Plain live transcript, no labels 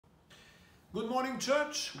Good morning,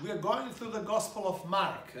 church. We are going through the Gospel of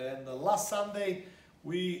Mark, and last Sunday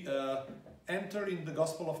we enter in the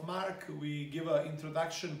Gospel of Mark. We give an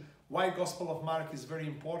introduction why Gospel of Mark is very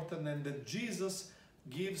important, and that Jesus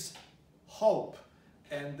gives hope,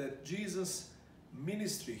 and that Jesus'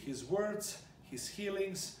 ministry, his words, his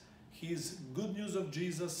healings, his good news of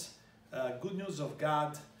Jesus, good news of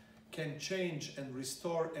God, can change and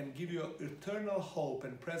restore and give you eternal hope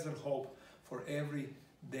and present hope for everyday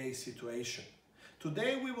situation.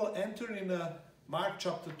 Today we will enter in Mark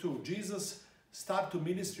chapter 2. Jesus started to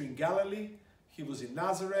minister in Galilee. He was in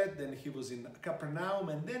Nazareth, then he was in Capernaum,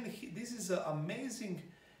 and then this is an amazing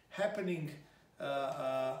happening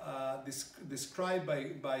described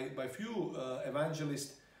by few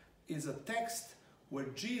evangelists. Is a text where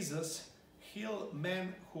Jesus healed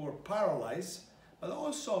men who were paralyzed, but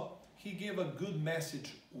also he gave a good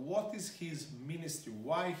message. What is his ministry?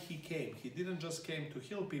 Why he came? He didn't just came to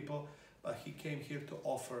heal people, but he came here to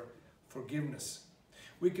offer forgiveness.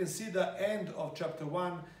 We can see the end of chapter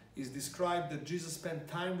 1 is described that Jesus spent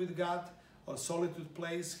time with God, a solitude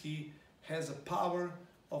place. He has a power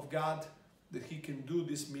of God that he can do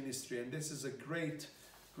this ministry. And this is a great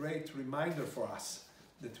reminder for us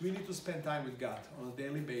that we need to spend time with God on a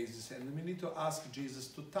daily basis, and we need to ask Jesus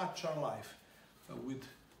to touch our life with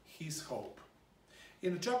his hope.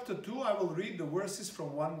 In chapter 2, I will read the verses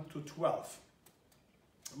from 1 to 12.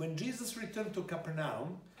 When Jesus returned to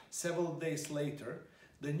Capernaum several days later,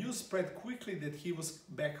 the news spread quickly that he was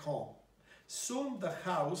back home. Soon the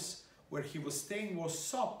house where he was staying was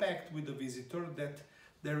so packed with the visitor that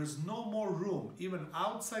there is no more room, even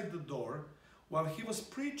outside the door. While he was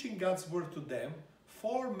preaching God's word to them,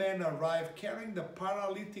 4 men arrived carrying the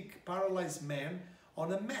paralyzed man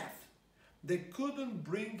on a mat. They couldn't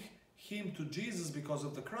bring him to Jesus because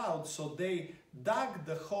of the crowd, so they dug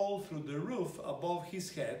the hole through the roof above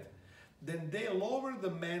his head. Then they lowered the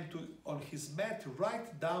man on his mat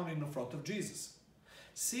right down in front of Jesus.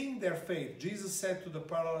 Seeing their faith, Jesus said to the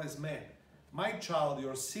paralyzed man, "My child,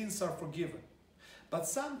 your sins are forgiven." But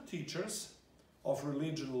some teachers of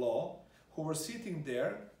religion law who were sitting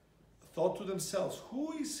there thought to themselves,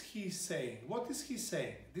 "Who is he saying? What is he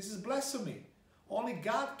saying? This is blasphemy. Only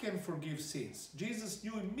God can forgive sins." Jesus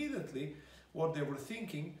knew immediately what they were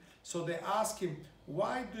thinking, so they asked him,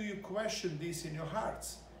 "Why do you question this in your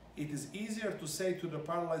hearts? It is easier to say to the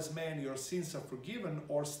paralyzed man, 'Your sins are forgiven,'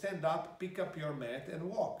 or 'Stand up, pick up your mat and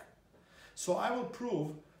walk.' So I will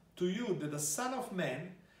prove to you that the Son of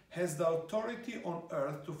Man has the authority on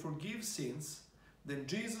earth to forgive sins." Then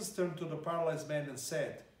Jesus turned to the paralyzed man and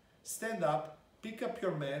said, "Stand up, pick up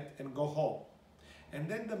your mat and go home." And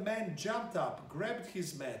then the man jumped up, grabbed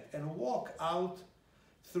his mat, and walked out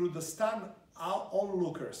through the stunned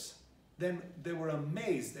onlookers. Then they were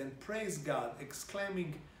amazed and praised God,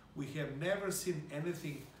 exclaiming, "We have never seen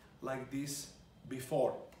anything like this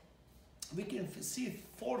before." We can see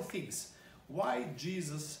 4 things why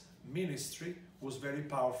Jesus' ministry was very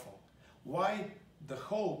powerful, why the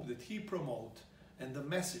hope that he promoted and the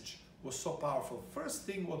message was so powerful. First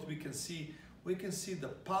thing what we can see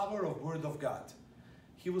the power of Word of God.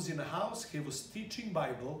 He was in a house, he was teaching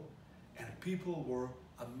Bible, and people were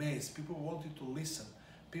amazed. People wanted to listen.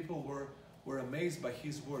 People were amazed by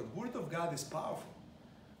his word. Word of God is powerful.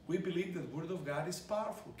 We believe that Word of God is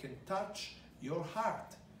powerful, can touch your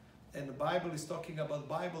heart. And the Bible is talking about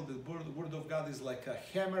Bible, the Word of God is like a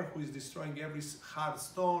hammer who is destroying every hard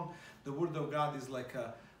stone. The Word of God is like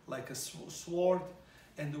a sword.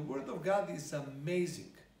 And the Word of God is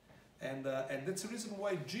amazing. And that's the reason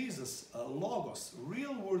why Jesus, Logos,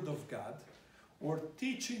 real Word of God, were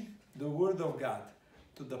teaching the Word of God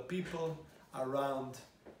to the people around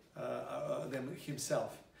them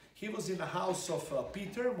himself. He was in the house of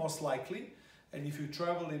Peter, most likely. And if you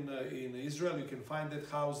travel in Israel, you can find that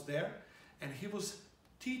house there. And he was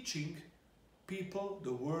teaching people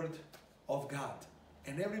the Word of God.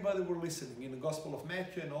 And everybody were listening. In the Gospel of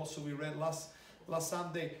Matthew, and also we read last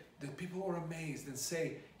Sunday, that people were amazed and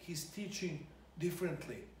say, he's teaching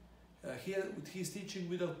differently. He's teaching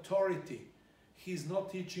with authority. He's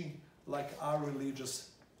not teaching like our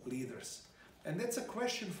religious leaders. And that's a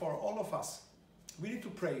question for all of us. We need to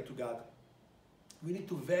pray to God. We need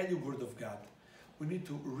to value Word of God. We need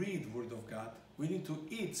to read Word of God. We need to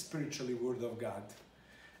eat spiritually Word of God.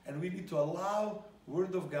 And we need to allow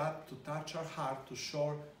Word of God to touch our heart, to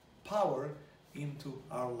show power into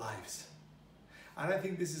our lives. And I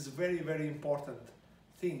think this is a very important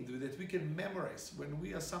thing that we can memorize when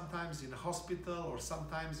we are sometimes in a hospital or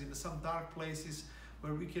sometimes in some dark places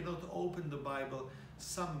where we cannot open the Bible.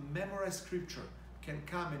 Some memorized scripture can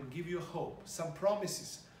come and give you hope. Some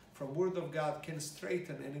promises from Word of God can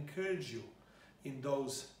strengthen and encourage you in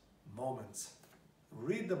those moments.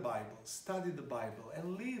 Read the Bible, study the Bible,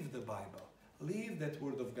 and live the Bible. Live that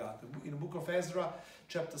Word of God. In the book of Ezra,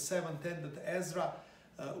 chapter 7:10, that Ezra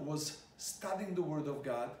was studying the Word of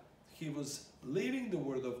God, he was living the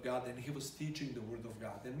Word of God, and he was teaching the Word of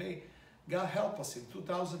God. And may God help us in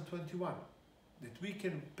 2021 that we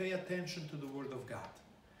can pay attention to the Word of God,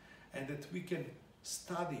 and that we can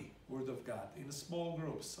study Word of God in small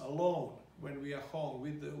groups, alone, when we are home,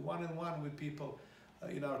 with one-on-one with people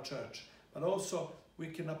in our church. But also we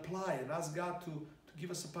can apply and ask God to give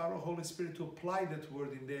us the power of Holy Spirit to apply that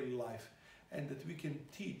Word in daily life, and that we can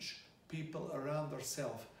teach people around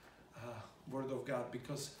ourselves Word of God,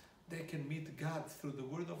 because they can meet God through the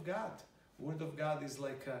Word of God. Word of God is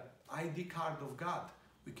like an ID card of God.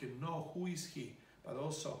 We can know who is He, but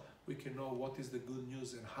also we can know what is the good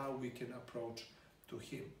news and how we can approach to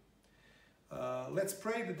Him. Let's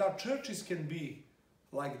pray that our churches can be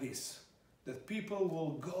like this, that people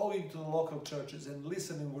will go into the local churches and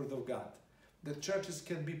listen in Word of God. That churches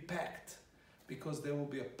can be packed because there will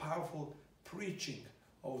be a powerful preaching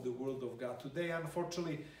of the Word of God. Today,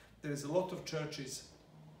 unfortunately, there is a lot of churches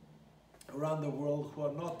around the world who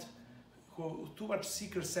are too much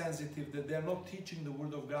seeker sensitive, that they are not teaching the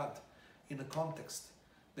Word of God in a context.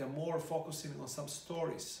 They're more focusing on some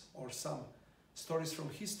stories or some stories from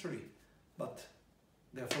history, but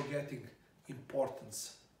they're forgetting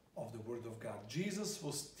importance of the Word of God. Jesus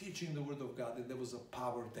was teaching the Word of God, and there was a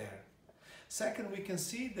power there. Second, we can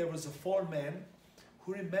see there was 4 men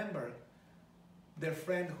who remembered their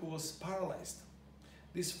friend who was paralyzed.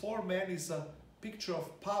 These 4 men is a picture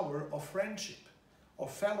of power, of friendship,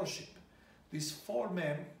 of fellowship. These 4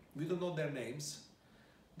 men, we don't know their names,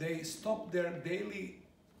 they stopped their daily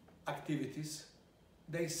activities.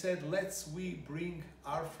 They said, we bring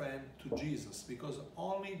our friend to Jesus, because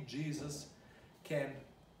only Jesus can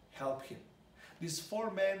help him. These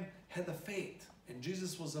 4 men had a faith, and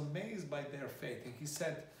Jesus was amazed by their faith. And he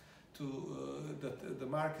said the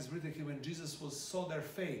Mark is written here, when Jesus saw their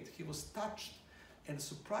faith, he was touched and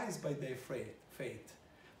surprised by their faith.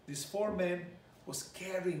 These 4 men was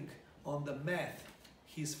carrying on the mat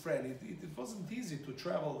his friend. It wasn't easy to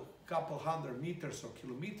travel a couple hundred meters or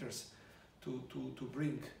kilometers to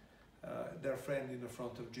bring their friend in the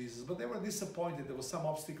front of Jesus. But they were disappointed. There were some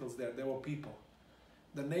obstacles there. There were people.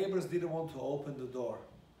 The neighbors didn't want to open the door.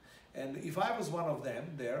 And if I was one of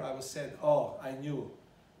them there, I would say, oh, I knew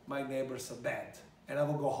my neighbors are bad, and I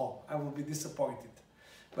will go home. I will be disappointed.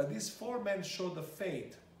 But these 4 men showed the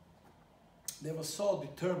faith. They were so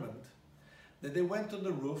determined that they went on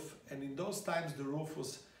the roof, and in those times the roof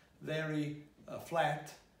was very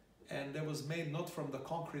flat, and it was made not from the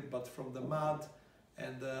concrete but from the mud,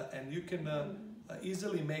 and you can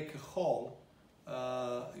easily make a hole.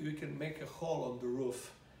 You can make a hole on the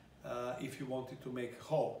roof if you wanted to make a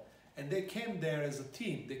hole. And they came there as a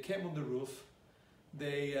team. They came on the roof.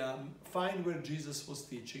 They find where Jesus was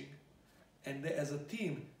teaching, and as a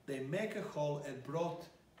team they make a hole and brought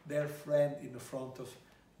their friend in the front of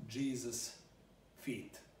Jesus'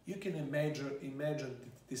 feet. You can imagine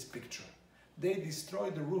this picture. They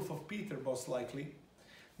destroyed the roof of Peter, most likely.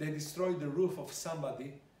 They destroyed the roof of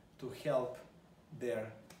somebody to help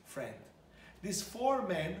their friend. These 4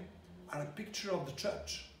 men are a picture of the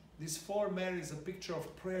church. These 4 men is a picture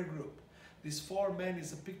of prayer group. These 4 men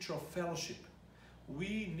is a picture of fellowship.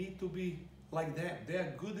 We need to be like them. They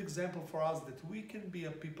are a good example for us that we can be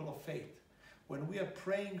a people of faith. When we are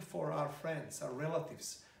praying for our friends, our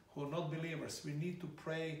relatives who are not believers, we need to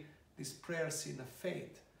pray these prayers in a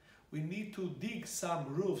faith. We need to dig some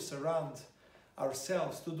roofs around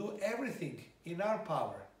ourselves, to do everything in our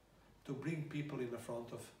power to bring people in the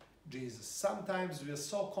front of Jesus. Sometimes we are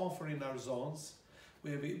so comfortable in our zones,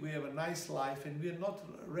 we have a nice life, and we are not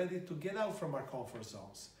ready to get out from our comfort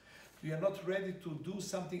zones. We are not ready to do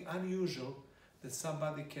something unusual that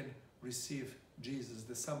somebody can receive Jesus,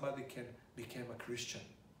 that somebody can become a Christian.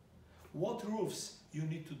 What roofs you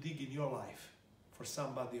need to dig in your life for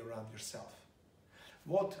somebody around yourself?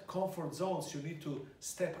 What comfort zones you need to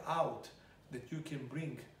step out that you can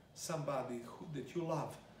bring somebody that you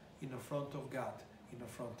love in the front of God, in the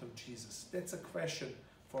front of Jesus? That's a question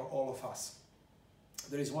for all of us.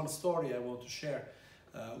 There is one story I want to share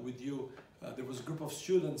with you. There was a group of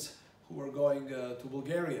students who were going to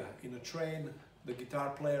Bulgaria in a train. The guitar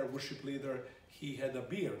player, worship leader, he had a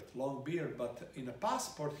beard, long beard, but in a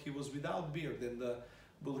passport he was without beard. And the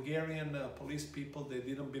Bulgarian police people, they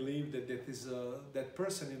didn't believe that that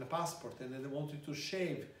person in a passport, and they wanted to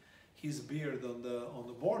shave his beard on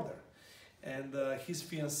the border. And his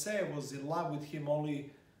fiancée was in love with him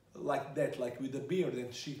only like that, like with a beard,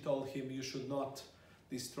 and she told him, you should not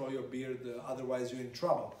destroy your beard, otherwise you're in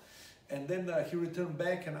trouble. And then he returned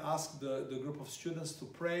back and asked the group of students to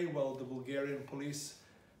pray while the Bulgarian police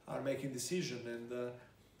are making decision. And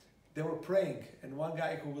they were praying. And one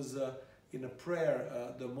guy who was in a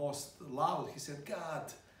prayer the most loud, he said,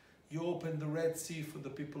 God, you opened the Red Sea for the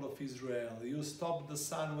people of Israel. You stopped the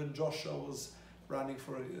sun when Joshua was running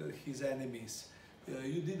for his enemies.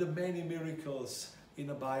 You did many miracles in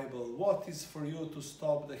the Bible. What is for you to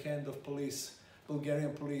stop the hand of police,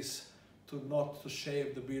 Bulgarian police, to not to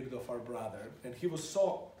shave the beard of our brother? And he was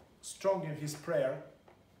so strong in his prayer.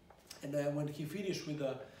 And then when he finished with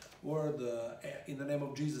the word in the name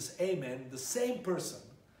of Jesus, amen, the same person,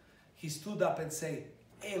 he stood up and said,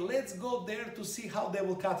 hey, let's go there to see how they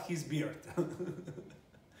will cut his beard.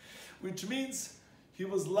 Which means he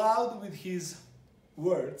was loud with his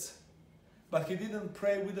words, but he didn't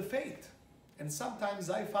pray with the faith. And sometimes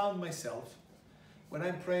I found myself, when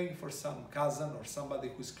I'm praying for some cousin or somebody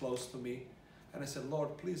who's close to me, and I said,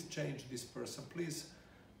 Lord, please change this person. Please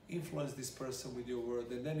influence this person with your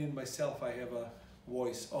word. And then in myself, I have a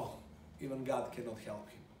voice, oh, even God cannot help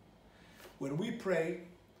him. When we pray,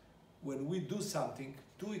 when we do something,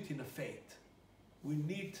 do it in a faith. We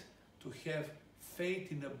need to have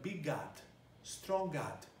faith in a big God, strong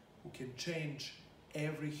God, who can change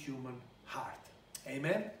every human heart.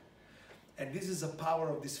 Amen? And this is the power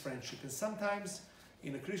of this friendship. And sometimes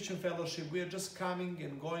in a Christian fellowship, we are just coming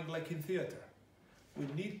and going like in theater. We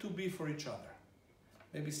need to be for each other.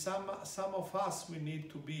 Maybe some of us, we need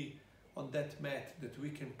to be on that mat that we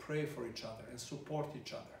can pray for each other and support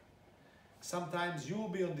each other. Sometimes you will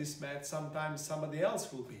be on this mat, sometimes somebody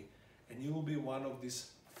else will be, and you will be one of these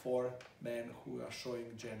 4 men who are showing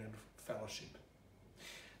genuine fellowship.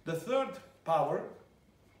 The third power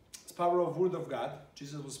is power of word of God.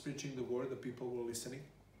 Jesus was preaching the word, the people were listening.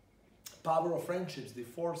 Power of friendships. They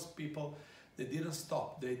forced people, they didn't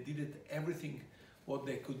stop. They did everything what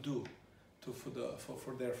they could do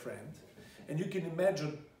for their friend. And you can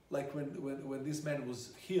imagine, like when this man was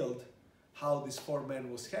healed, how this 4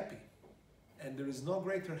 men was happy. And there is no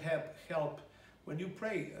greater help when you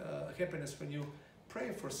pray, happiness when you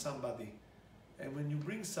pray for somebody. And when you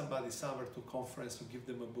bring somebody somewhere to conference or give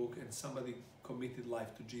them a book and somebody committed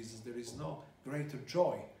life to Jesus, there is no greater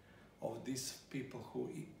joy of these people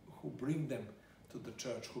who bring them to the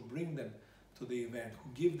church, who bring them to the event,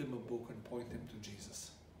 who give them a book and point them to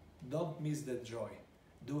Jesus. Don't miss that joy.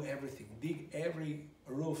 Do everything. Dig every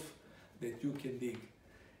roof that you can dig.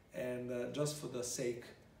 And just for the sake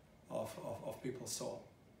of people's soul.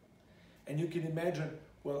 And you can imagine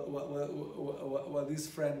this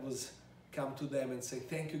friend was come to them and say,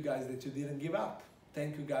 thank you guys that you didn't give up.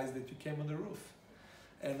 Thank you guys that you came on the roof.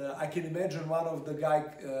 And I can imagine one of the guy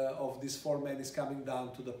of these 4 men is coming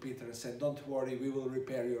down to the Peter and said, don't worry, we will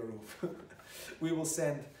repair your roof. We will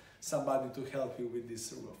send somebody to help you with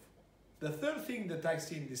this roof. The third thing that I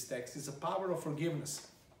see in this text is the power of forgiveness.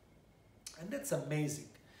 And that's amazing.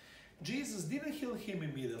 Jesus didn't heal him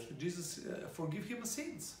immediately. Jesus forgave him his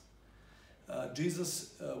sins.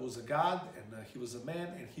 Jesus was a God and he was a man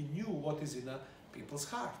and he knew what is in a people's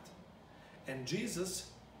heart. And Jesus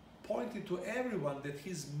pointed to everyone that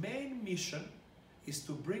his main mission is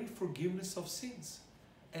to bring forgiveness of sins.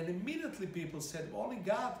 And immediately people said, only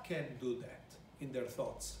God can do that. In their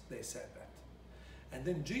thoughts, they said that. And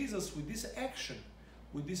then Jesus, with this action,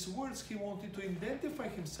 with these words, he wanted to identify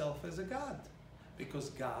himself as a God. Because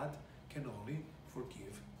God can only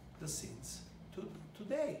forgive the sins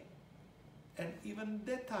today. And even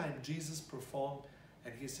that time, Jesus performed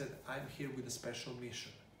and he said, I'm here with a special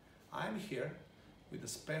mission. I'm here with a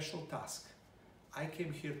special task. I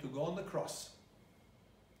came here to go on the cross,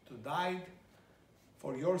 to die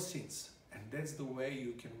for your sins. And that's the way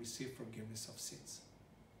you can receive forgiveness of sins.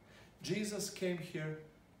 Jesus came here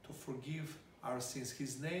to forgive our sins.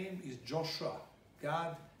 His name is Joshua.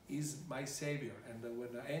 God is my Savior. And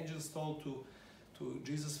when the angels told to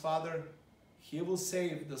Jesus' Father, he will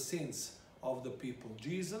save the sins of the people.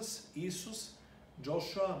 Jesus,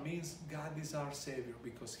 Joshua means God is our Savior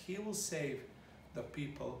because he will save the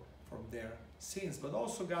people from their sins. But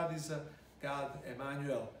also God is a God,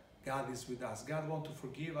 Emmanuel. God is with us. God wants to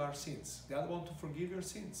forgive our sins. God wants to forgive your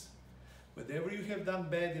sins. Whatever you have done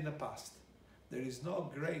bad in the past, there is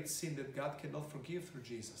no great sin that God cannot forgive through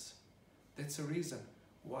Jesus. That's the reason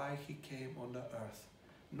why he came on the earth.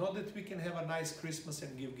 Not that we can have a nice Christmas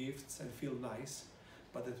and give gifts and feel nice,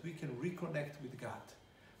 but that we can reconnect with God,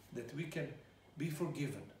 that we can be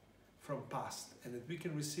forgiven from past, and that we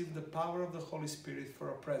can receive the power of the Holy Spirit for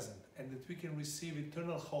a present, and that we can receive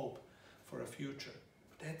eternal hope for a future.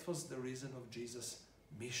 That was the reason of Jesus'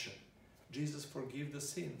 mission. Jesus forgave the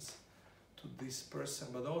sins to this person,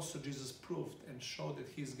 but also Jesus proved and showed that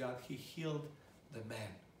He's God. He healed the man.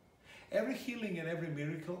 Every healing and every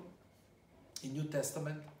miracle in New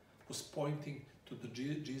Testament was pointing to the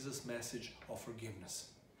Jesus message of forgiveness.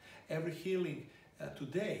 Every healing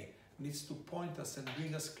today needs to point us and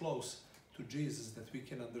bring us close to Jesus, that we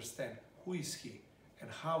can understand who is He and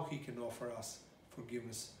how He can offer us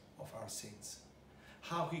forgiveness of our sins.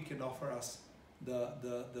 How He can offer us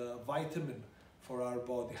the vitamin for our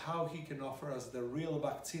body. How He can offer us the real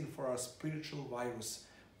vaccine for our spiritual virus,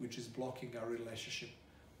 which is blocking our relationship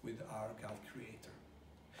with our God Creator.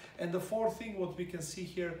 And the fourth thing, what we can see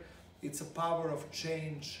here, it's a power of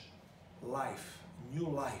change life, new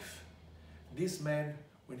life. This man,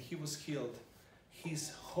 when he was healed,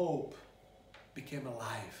 his hope became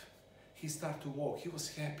alive. He started to walk. He was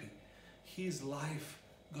happy. His life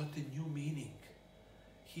got a new meaning.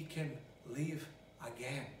 He can live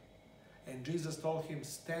again. And Jesus told him,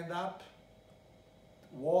 stand up,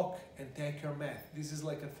 walk, and take your mat. This is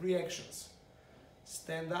like 3 actions.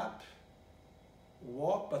 Stand up,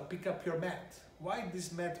 walk, but pick up your mat. Why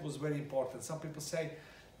this mat was very important? Some people say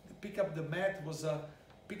pick up the mat was a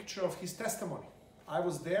picture of his testimony. I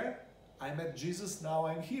was there, I met Jesus, now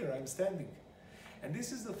I'm here, I'm standing. And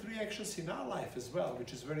this is the 3 actions in our life as well,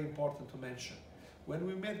 which is very important to mention. When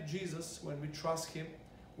we met Jesus, when we trust Him,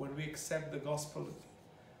 when we accept the gospel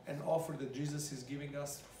and offer that Jesus is giving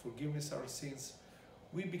us forgiveness of our sins,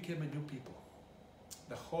 we became a new people.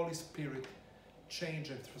 The Holy Spirit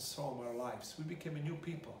changed and transformed our lives. We became a new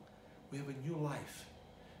people. We have a new life.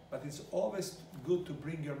 But it's always good to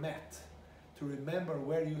bring your mat, to remember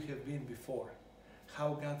where you have been before,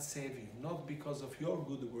 how God saved you, not because of your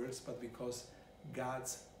good works, but because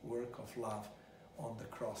God's work of love on the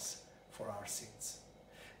cross for our sins.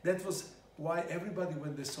 That was why everybody,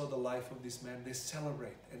 when they saw the life of this man, they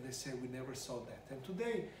celebrate and they say, we never saw that. And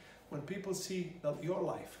today, when people see your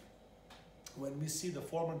life, when we see the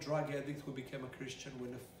former drug addict who became a Christian,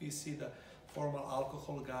 when we see the former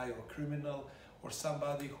alcohol guy or criminal, or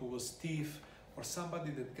somebody who was thief, or somebody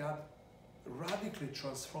that God radically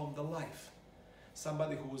transformed the life,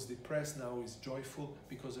 somebody who was depressed now is joyful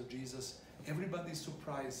because of Jesus, everybody is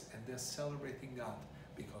surprised and they're celebrating God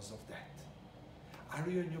because of that. Are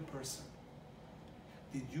you a new person?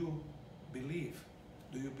 Did you believe?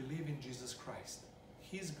 Do you believe in Jesus Christ?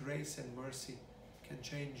 His grace and mercy can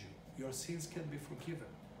change you. Your sins can be forgiven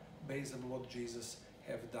based on what Jesus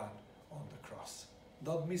have done on the cross.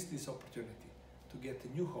 Don't miss this opportunity to get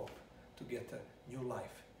a new hope, to get a new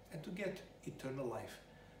life, and to get eternal life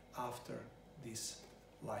after this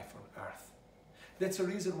life on earth. That's the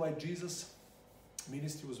reason why Jesus'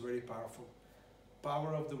 ministry was very powerful.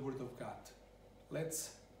 Power of the Word of God.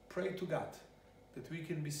 Let's pray to God that we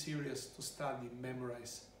can be serious to study,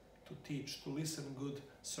 memorize, to teach, to listen good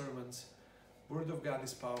sermons. Word of God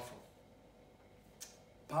is powerful.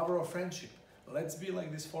 Power of friendship. Let's be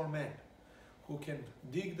like these 4 men who can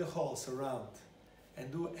dig the holes around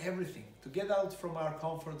and do everything to get out from our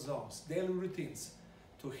comfort zones, daily routines,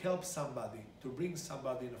 to help somebody, to bring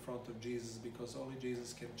somebody in front of Jesus, because only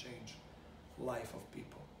Jesus can change life of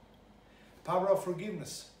people. Power of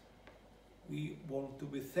forgiveness. We want to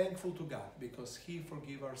be thankful to God because He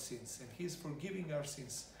forgives our sins, and He is forgiving our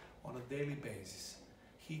sins on a daily basis.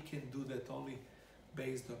 He can do that only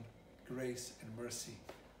based on grace and mercy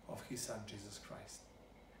of His Son, Jesus Christ.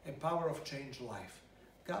 And power of change life.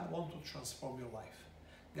 God wants to transform your life.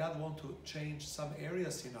 God wants to change some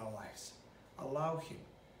areas in our lives. Allow Him.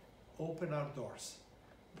 Open our doors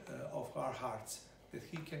of our hearts that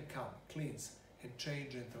He can come, cleanse, and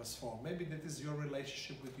change and transform. Maybe that is your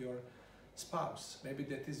relationship with your spouse. Maybe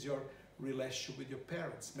that is your relationship with your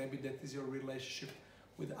parents. Maybe that is your relationship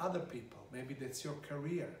with other people. Maybe that's your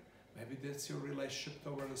career. Maybe that's your relationship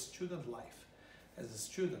toward a student life. As a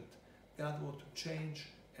student, God wants to change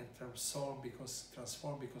and transform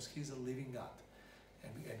because He's a living God.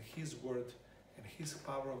 And His Word and His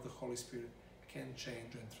power of the Holy Spirit can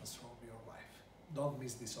change and transform your life. Don't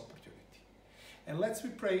miss this opportunity. And let's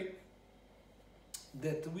pray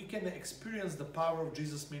that we can experience the power of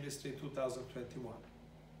Jesus' ministry in 2021.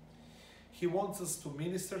 He wants us to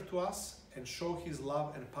minister to us and show His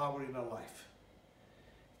love and power in our life.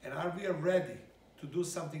 And are we ready to do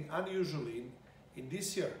something unusual in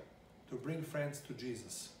this year to bring friends to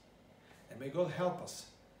Jesus? And may God help us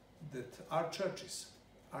that our churches,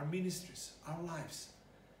 our ministries, our lives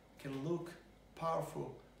can look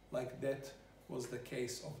powerful like that was the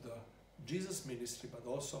case of the Jesus ministry, but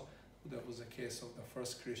also that was the case of the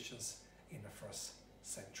first Christians in the first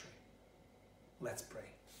century. Let's pray.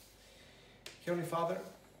 Heavenly Father,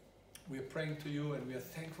 we are praying to You and we are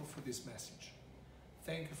thankful for this message.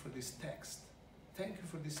 Thank you for this text. Thank you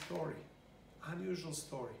for this story, unusual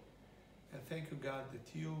story. And thank you, God,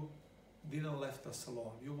 that you didn't left us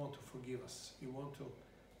alone. You want to forgive us. You want to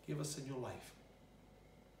give us a new life.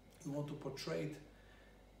 You want to portray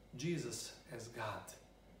Jesus as God.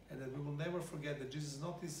 And that we will never forget that Jesus is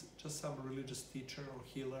not just some religious teacher or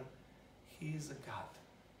healer. He is a God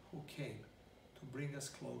who came to bring us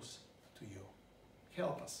close to you.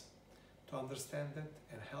 Help us to understand that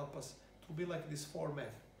and help us to be like these 4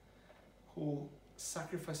 men who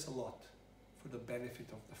sacrifice a lot for the benefit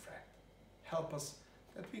of the friend. Help us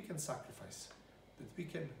that we can sacrifice, that we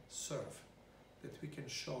can serve, that we can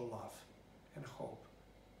show love and hope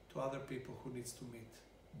to other people who needs to meet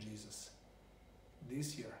Jesus.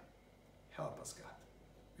 This year, help us, God.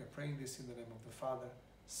 We are praying this in the name of the Father,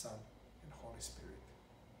 Son, and Holy Spirit.